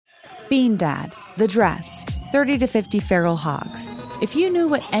Bean Dad, The Dress, 30 to 50 Feral Hogs. If you knew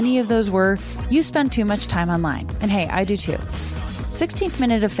what any of those were, you spend too much time online. And hey, I do too. 16th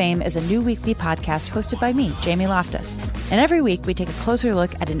Minute of Fame is a new weekly podcast hosted by me, Jamie Loftus. And every week we take a closer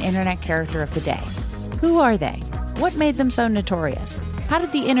look at an internet character of the day. Who are they? What made them so notorious? How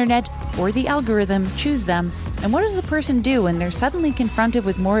did the internet or the algorithm choose them? And what does a person do when they're suddenly confronted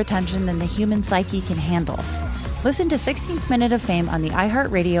with more attention than the human psyche can handle? Listen to 16th Minute of Fame on the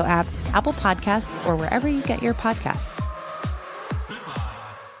iHeartRadio app, Apple Podcasts, or wherever you get your podcasts.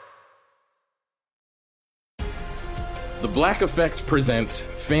 The Black Effect presents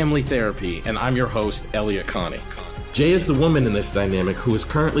Family Therapy, and I'm your host, Elliot Connie. Jay is the woman in this dynamic who is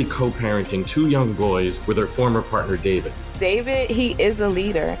currently co-parenting 2 young boys with her former partner, David. David, he is a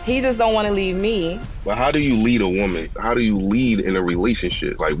leader. He just don't want to leave me. But how do you lead a woman? How do you lead in a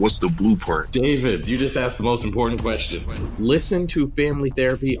relationship? Like, what's the blueprint? David, you just asked the most important question. Listen to Family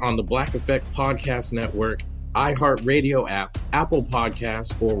Therapy on the Black Effect Podcast Network, iHeartRadio app, Apple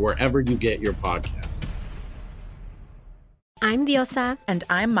Podcasts, or wherever you get your podcasts. I'm Diosa. And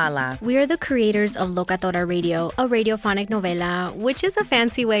I'm Mala. We are the creators of Locatora Radio, a radiophonic novela, which is a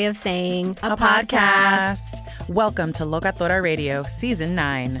fancy way of saying a podcast. Welcome to Locatora Radio, Season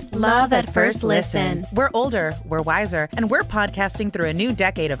 9. Love at first listen. We're older, we're wiser, and we're podcasting through a new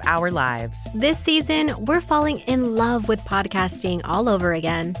decade of our lives. This season, we're falling in love with podcasting all over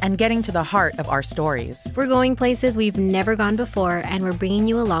again. And getting to the heart of our stories. We're going places we've never gone before, and we're bringing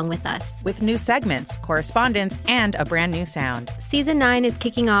you along with us. With new segments, correspondence, and a brand new sound. Season 9 is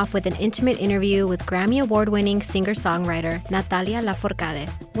kicking off with an intimate interview with Grammy Award-winning singer-songwriter Natalia Lafourcade.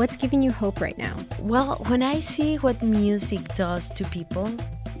 What's giving you hope right now? Well, when I see what music does to people,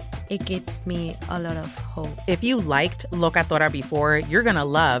 it gives me a lot of hope. If you liked Locatora before, you're going to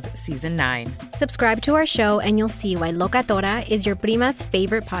love Season 9. Subscribe to our show and you'll see why Locatora is your prima's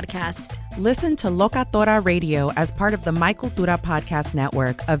favorite podcast. Listen to Locatora Radio as part of the My Cultura Podcast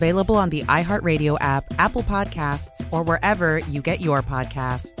Network, available on the iHeartRadio app, Apple Podcasts, or wherever you get your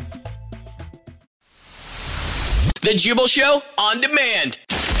podcasts. The Jubal Show on demand.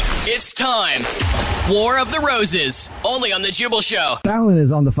 It's time. War of the Roses, only on The Jubal Show. Fallon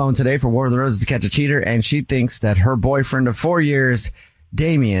is on the phone today for War of the Roses to catch a cheater, and she thinks that her boyfriend of 4 years,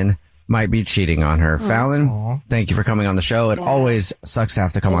 Damien, might be cheating on her. Fallon, thank you for coming on the show. It always sucks to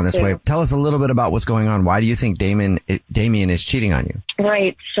have to come on this way. Tell us a little bit about what's going on. Why do you think Damien is cheating on you?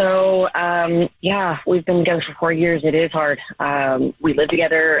 Right. So, we've been together for 4 years. It is hard. We live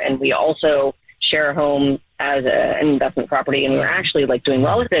together, and we also share a home as an investment property, and we were actually doing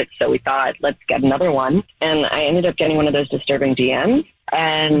well with it. So we thought, let's get another one. And I ended up getting one of those disturbing DMs.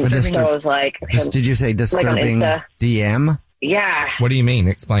 And so I was like, okay, did you say disturbing DM? Yeah. What do you mean?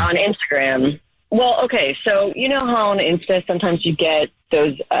 Explain. On Instagram. Well, okay. So you know how on Insta sometimes you get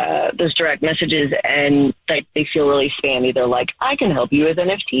those direct messages and they feel really spammy. They're like, I can help you with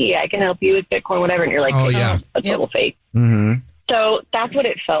NFT. I can help you with Bitcoin, whatever. And you're like, a total fake. Mm-hmm. So that's what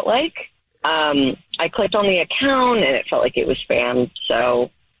it felt like. I clicked on the account and it felt like it was spam.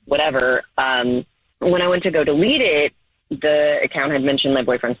 So whatever. When I went to go delete it, the account had mentioned my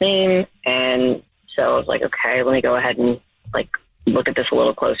boyfriend's name. And so I was like, okay, let me go ahead and look at this a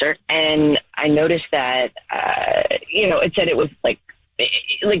little closer. And I noticed that, it said it was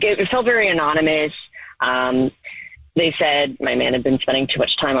it felt very anonymous. They said my man had been spending too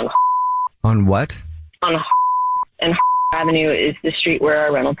much time on what? And Avenue is the street where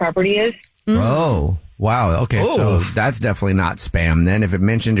our rental property is. Oh, wow. Okay, so that's definitely not spam then. If it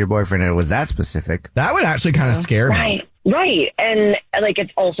mentioned your boyfriend and it was that specific. That would actually kind of scare me. Right. And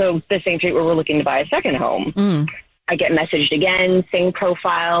it's also the same street where we're looking to buy a second home. I get messaged again, same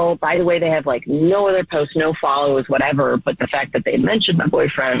profile. By the way, they have no other posts, no follows, whatever, but the fact that they mentioned my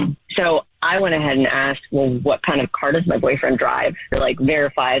boyfriend. So I went ahead and asked, well, what kind of car does my boyfriend drive? To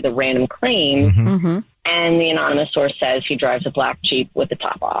verify the random claim. Mm-hmm. And the anonymous source says he drives a black Jeep with the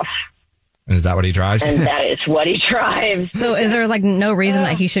top off. And is that what he drives? And that is what he drives. So is there no reason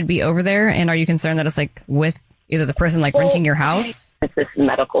that he should be over there? And are you concerned that it's with either the person renting your house? It's this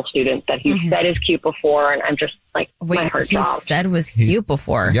medical student that he said is cute before. And I'm just my heart dropped. He said was cute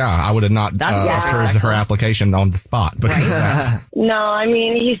before. Yeah, I would have not approved her application on the spot. No, I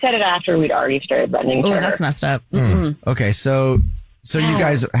mean, he said it after we'd already started renting. Oh, that's messed up. Okay, so you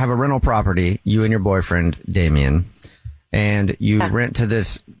guys have a rental property, you and your boyfriend, Damien, and you rent to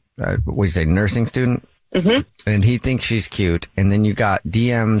this, nursing student? Mm-hmm. And he thinks she's cute. And then you got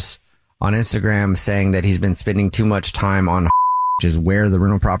DMs on Instagram saying that he's been spending too much time on which is where the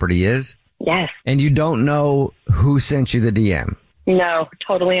rental property is? Yes. And you don't know who sent you the DM? No,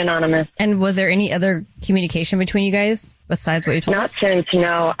 totally anonymous. And was there any other communication between you guys besides what you told us? Not since,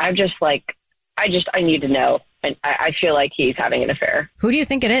 no. I need to know. And I feel like he's having an affair. Who do you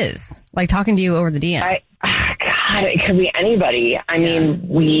think it is? Like talking to you over the DM? God, it could be anybody. I mean,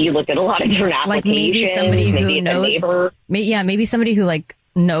 we look at a lot of different applications. Like maybe somebody who knows. Maybe somebody who like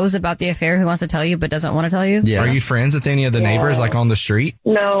knows about the affair who wants to tell you but doesn't want to tell you. Yeah. Are you friends with any of the neighbors like on the street?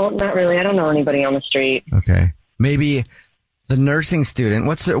 No, not really. I don't know anybody on the street. Okay. Maybe the nursing student.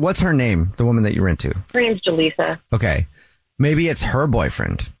 What's her name? The woman that you rent to? Her name's Jaleesa. Okay. Maybe it's her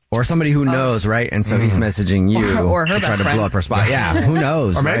boyfriend. Or somebody who knows, right? And so he's messaging you or her to try best to friend. blow up her spot. Yeah, who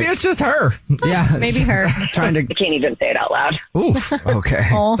knows? Or maybe it's just her. Yeah. Maybe her. Trying to. I can't even say it out loud. Oof. Okay.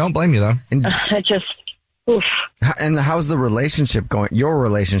 Don't blame you, though. And, oof. And how's the relationship going? Your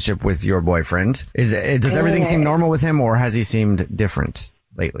relationship with your boyfriend? Does everything seem normal with him, or has he seemed different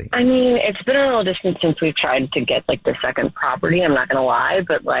lately? I mean, it's been a little distance since we've tried to get like the second property. I'm not going to lie,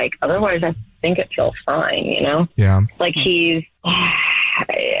 but like otherwise, I think it feels fine. You know? Yeah. Like he's.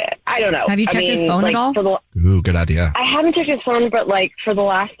 I don't know. Have you checked his phone at all? Ooh, good idea. I haven't checked his phone, but like for the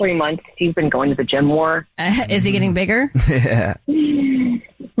last 3 months, he's been going to the gym more. Is he getting bigger? Yeah.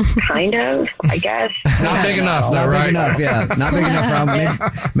 Kind of, I guess. Not big enough, though, Not right? big enough, yeah. Not big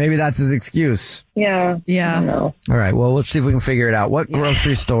enough. Maybe that's his excuse. Yeah. Yeah. All right. Well, let's see if we can figure it out. What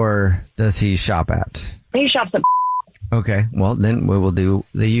grocery store does he shop at? He shops at. Okay, well, then we will do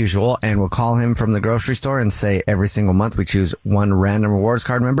the usual, and we'll call him from the grocery store and say every single month we choose one random rewards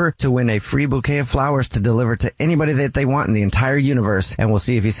card member to win a free bouquet of flowers to deliver to anybody that they want in the entire universe. And we'll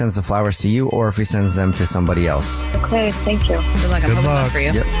see if he sends the flowers to you or if he sends them to somebody else. Okay, thank you. Good luck. I'm hoping best for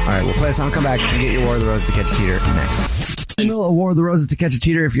you. Yep. All right, we'll play a song, come back, and get your War of the Roses to Catch a Cheater next. Email a War of the Roses to Catch a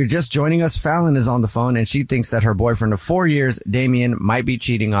Cheater. If you're just joining us, Fallon is on the phone and she thinks that her boyfriend of 4 years, Damien, might be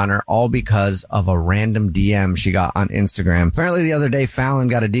cheating on her all because of a random DM she got on Instagram. Apparently the other day, Fallon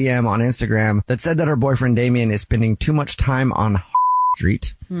got a DM on Instagram that said that her boyfriend Damien is spending too much time on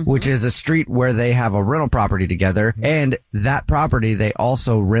Street, which is a street where they have a rental property together. And that property they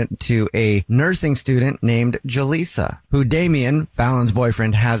also rent to a nursing student named Jaleesa, who Damien, Fallon's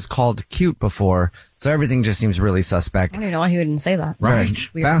boyfriend, has called cute before. So everything just seems really suspect. I don't even know why he wouldn't say that. Right.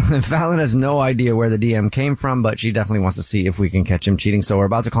 Fallon has no idea where the DM came from, but she definitely wants to see if we can catch him cheating. So we're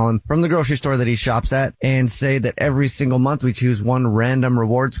about to call him from the grocery store that he shops at and say that every single month we choose one random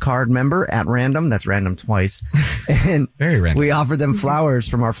rewards card member at random. That's random twice. And very random. We offer them flowers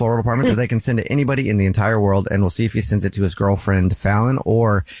from our floral department that they can send to anybody in the entire world. And we'll see if he sends it to his girlfriend, Fallon,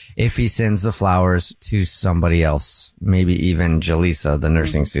 or if he sends the flowers to somebody else. Maybe even Jaleesa, the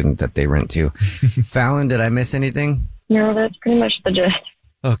nursing student that they rent to. Fallon, did I miss anything? No, that's pretty much the gist.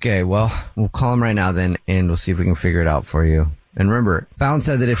 Okay, well, we'll call him right now then, and we'll see if we can figure it out for you. And remember, Fallon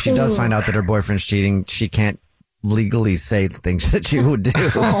said that if she does find out that her boyfriend's cheating, she can't legally say the things that she would do.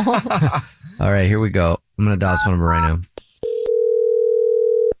 All right, here we go. I'm going to dial his phone number right now.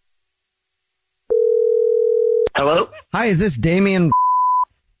 Hello? Hi, is this Damien?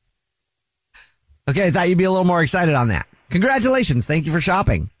 Okay, I thought you'd be a little more excited on that. Congratulations. Thank you for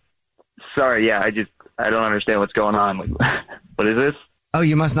shopping. Sorry, yeah, I don't understand what's going on. What is this? Oh,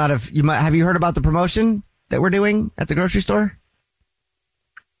 you must not have. Have you heard about the promotion that we're doing at the grocery store?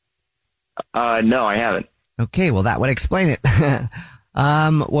 No, I haven't. Okay, well, that would explain it.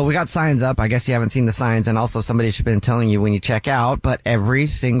 Well, we got signs up. I guess you haven't seen the signs, and also somebody should have been telling you when you check out, but every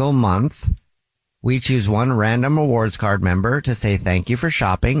single month, we choose one random rewards card member to say thank you for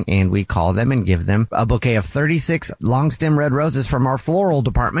shopping, and we call them and give them a bouquet of 36 long stem red roses from our floral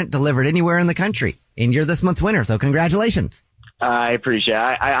department delivered anywhere in the country. And you're this month's winner, so congratulations. I appreciate it.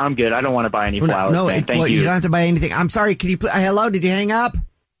 I'm good. I don't want to buy any flowers. No, Thank you. You don't have to buy anything. I'm sorry. Can you hello? Did you hang up?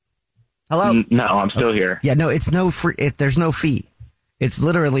 Hello? No, I'm still here. Yeah, no, it's no free. There's no fee. It's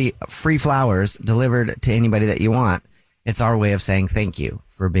literally free flowers delivered to anybody that you want. It's our way of saying thank you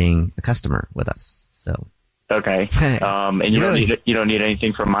for being a customer with us. So okay. And you don't need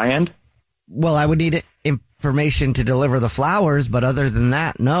anything from my end? Well, I would need information to deliver the flowers, but other than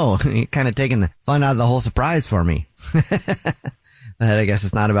that, no. You're kind of taking the fun out of the whole surprise for me. I guess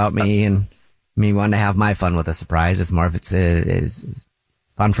it's not about me and me wanting to have my fun with a surprise. It's more if it's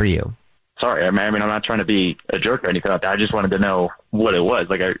fun for you. Sorry, I mean, I'm not trying to be a jerk or anything like that. I just wanted to know what it was.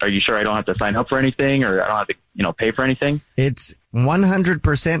 Like, are you sure I don't have to sign up for anything, or I don't have to, pay for anything? It's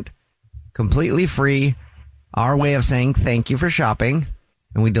 100% completely free. Our way of saying thank you for shopping,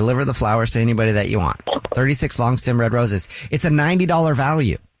 and we deliver the flowers to anybody that you want. 36 long stem red roses. It's a $90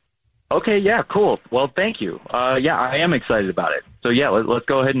 value. Okay, yeah, cool. Well, thank you. Yeah, I am excited about it. So yeah, let's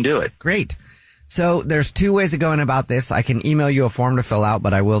go ahead and do it. Great. So there's two ways of going about this. I can email you a form to fill out,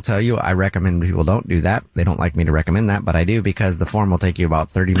 but I will tell you, I recommend people don't do that. They don't like me to recommend that, but I do because the form will take you about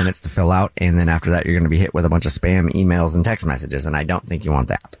 30 minutes to fill out. And then after that, you're going to be hit with a bunch of spam emails and text messages. And I don't think you want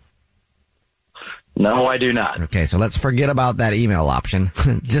that. No, I do not. Okay, so let's forget about that email option.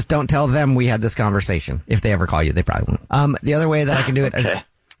 Just don't tell them we had this conversation. If they ever call you, they probably won't. The other way that I can do it is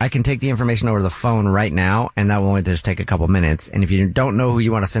I can take the information over the phone right now, and that will only just take a couple minutes. And if you don't know who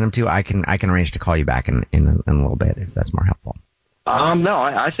you want to send them to, I can arrange to call you back in a little bit if that's more helpful. No,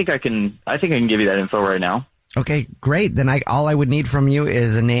 I think I can give you that info right now. Okay, great. Then all I would need from you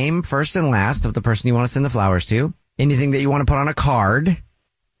is a name, first and last, of the person you want to send the flowers to, anything that you want to put on a card,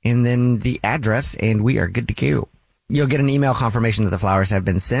 and then the address, and we are good to go. You'll get an email confirmation that the flowers have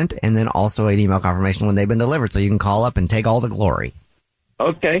been sent, and then also an email confirmation when they've been delivered, so you can call up and take all the glory.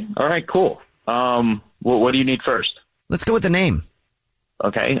 Okay. All right, cool. What do you need first? Let's go with the name.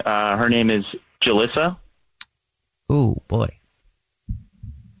 Okay. Her name is Jalissa. Ooh, boy.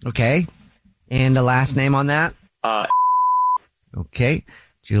 Okay. And the last name on that? Okay.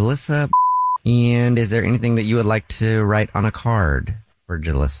 Jalissa. And is there anything that you would like to write on a card for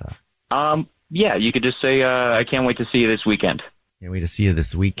Jalissa? Yeah, you could just say, I can't wait to see you this weekend. Can't wait to see you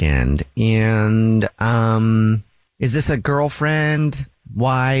this weekend. And, is this a girlfriend,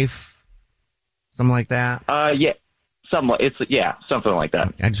 wife, something like that? Yeah. Something like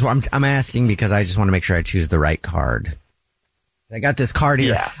that. I'm asking because I just want to make sure I choose the right card. I got this card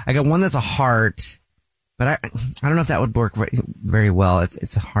here. Yeah. I got one that's a heart, but I don't know if that would work very well.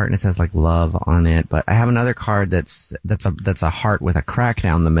 It's a heart and it says like love on it, but I have another card that's a heart with a crack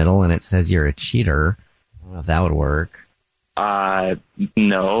down the middle and it says you're a cheater. I don't know if that would work.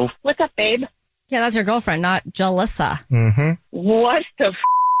 No. What's up, babe? Yeah, that's your girlfriend, not Jalissa. Mm-hmm. What the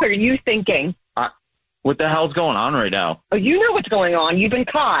are you thinking? What the hell's going on right now? Oh, you know what's going on. You've been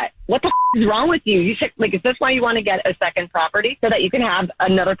caught. What the is wrong with you? You should, is this why you want to get a second property so that you can have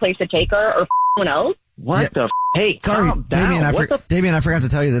another place to take her or someone else? What the Hey, sorry, calm down. Damien, I forgot to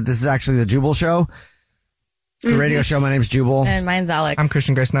tell you that this is actually the Jubal Show. It's a radio show. My name's Jubal. And mine's Alex. I'm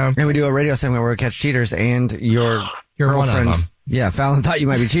Christian Grace now. And we do a radio segment where we catch cheaters, and your girlfriend. One of them. Yeah, Fallon thought you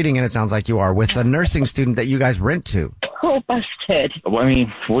might be cheating, and it sounds like you are, with a nursing student that you guys rent to. Oh, busted. I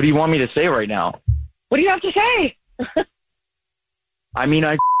mean, what do you want me to say right now? What do you have to say? I mean,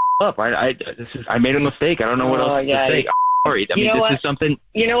 I up. I made a mistake. I don't know what else to say. I'm sorry. I mean, this is something.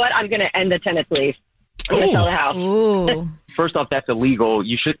 You know what? I'm going to end the tenant lease. I'm going to sell the house. Ooh. First off, that's illegal.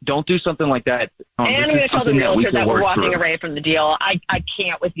 You don't do something like that. And I'm going to tell the realtor that we're walking away from the deal. I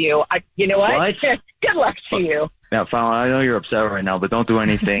can't with you. You know what? Good luck to you. Now, Fallon, I know you're upset right now, but don't do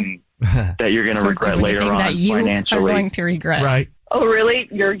anything that you're going to regret later on that you financially. are going to regret. Right. Oh, really?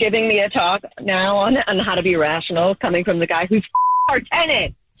 You're giving me a talk now on how to be rational, coming from the guy who's our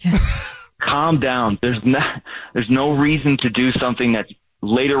tenant. Calm down. There's no reason to do something that's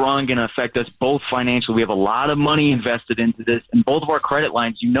later on going to affect us both financially. We have a lot of money invested into this, and both of our credit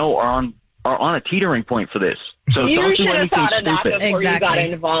lines, are on a teetering point for this. So you should have thought of that before you got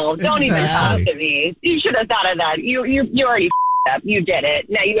involved. Don't even talk to me. You should have thought of that. You already up. You did it.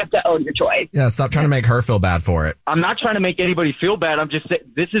 Now you have to own your choice. Yeah, stop trying to make her feel bad for it. I'm not trying to make anybody feel bad. I'm just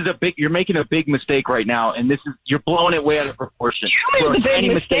saying you're making a big mistake right now, and you're blowing it way out of proportion. You made the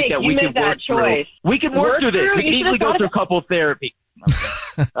big mistake. You made that choice. We can work through this. We can easily go through couple therapy.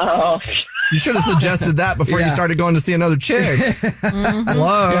 Oh. You should have suggested that before you started going to see another chick.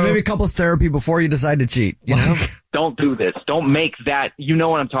 Hello. Yeah, maybe couples therapy before you decide to cheat. You know? Don't do this. Don't make that. You know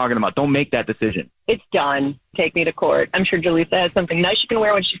what I'm talking about. Don't make that decision. It's done. Take me to court. I'm sure Jalissa has something nice you can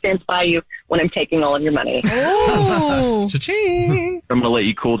wear when she stands by you when I'm taking all of your money. Oh. Cha-ching. I'm going to let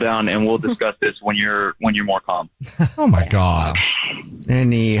you cool down, and we'll discuss this when you're more calm. Oh, my God.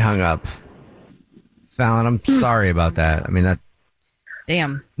 And he hung up. Fallon, I'm sorry about that. I mean, that.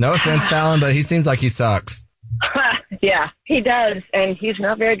 Damn. No offense, Fallon, but he seems like he sucks. Yeah, he does. And he's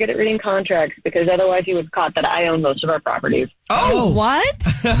not very good at reading contracts because otherwise he would have caught that I own most of our properties. Oh, what?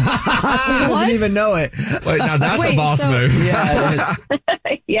 I didn't even know it. Wait, now that's a boss move. Yeah, it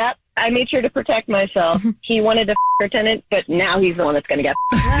is. Yep. I made sure to protect myself. He wanted to her tenant, but now he's the one that's going to get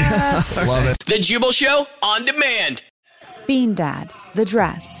Love it. The Jubal Show on demand. Bean Dad, The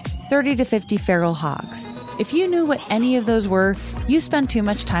Dress, 30 to 50 Feral Hogs. If you knew what any of those were, you spend too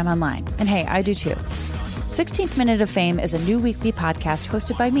much time online. And hey, I do too. 16th Minute of Fame is a new weekly podcast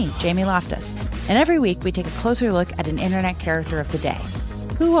hosted by me, Jamie Loftus. And every week we take a closer look at an internet character of the day.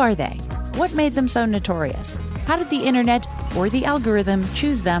 Who are they? What made them so notorious? How did the internet or the algorithm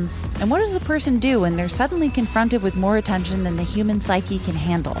choose them? And what does a person do when they're suddenly confronted with more attention than the human psyche can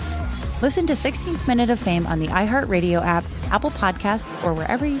handle? Listen to 16th Minute of Fame on the iHeartRadio app, Apple Podcasts, or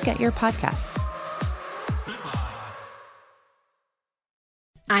wherever you get your podcasts.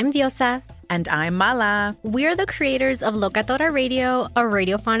 I'm Diosa. And I'm Mala. We're the creators of Locatora Radio, a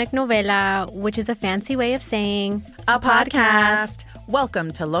radiophonic novela, which is a fancy way of saying a podcast.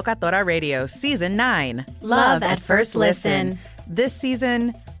 Welcome to Locatora Radio Season 9. Love at First Listen. This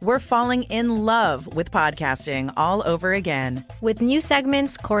season, we're falling in love with podcasting all over again. With new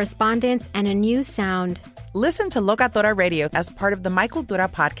segments, correspondence, and a new sound. Listen to Locatora Radio as part of the My Cultura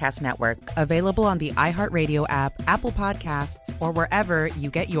Podcast Network, available on the iHeartRadio app, Apple Podcasts, or wherever you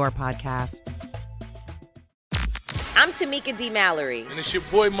get your podcasts. I'm Tamika D. Mallory. And it's your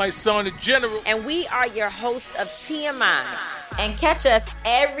boy, my son, the General. And we are your hosts of TMI. And catch us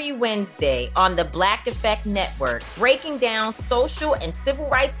every Wednesday on the Black Effect Network, breaking down social and civil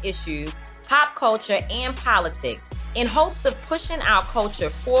rights issues, pop culture, and politics, in hopes of pushing our culture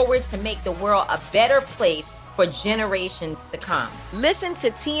forward to make the world a better place for generations to come. Listen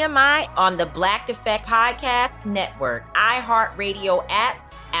to TMI on the Black Effect Podcast Network, iHeartRadio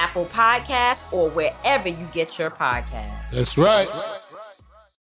app, Apple Podcasts, or wherever you get your podcasts. That's right.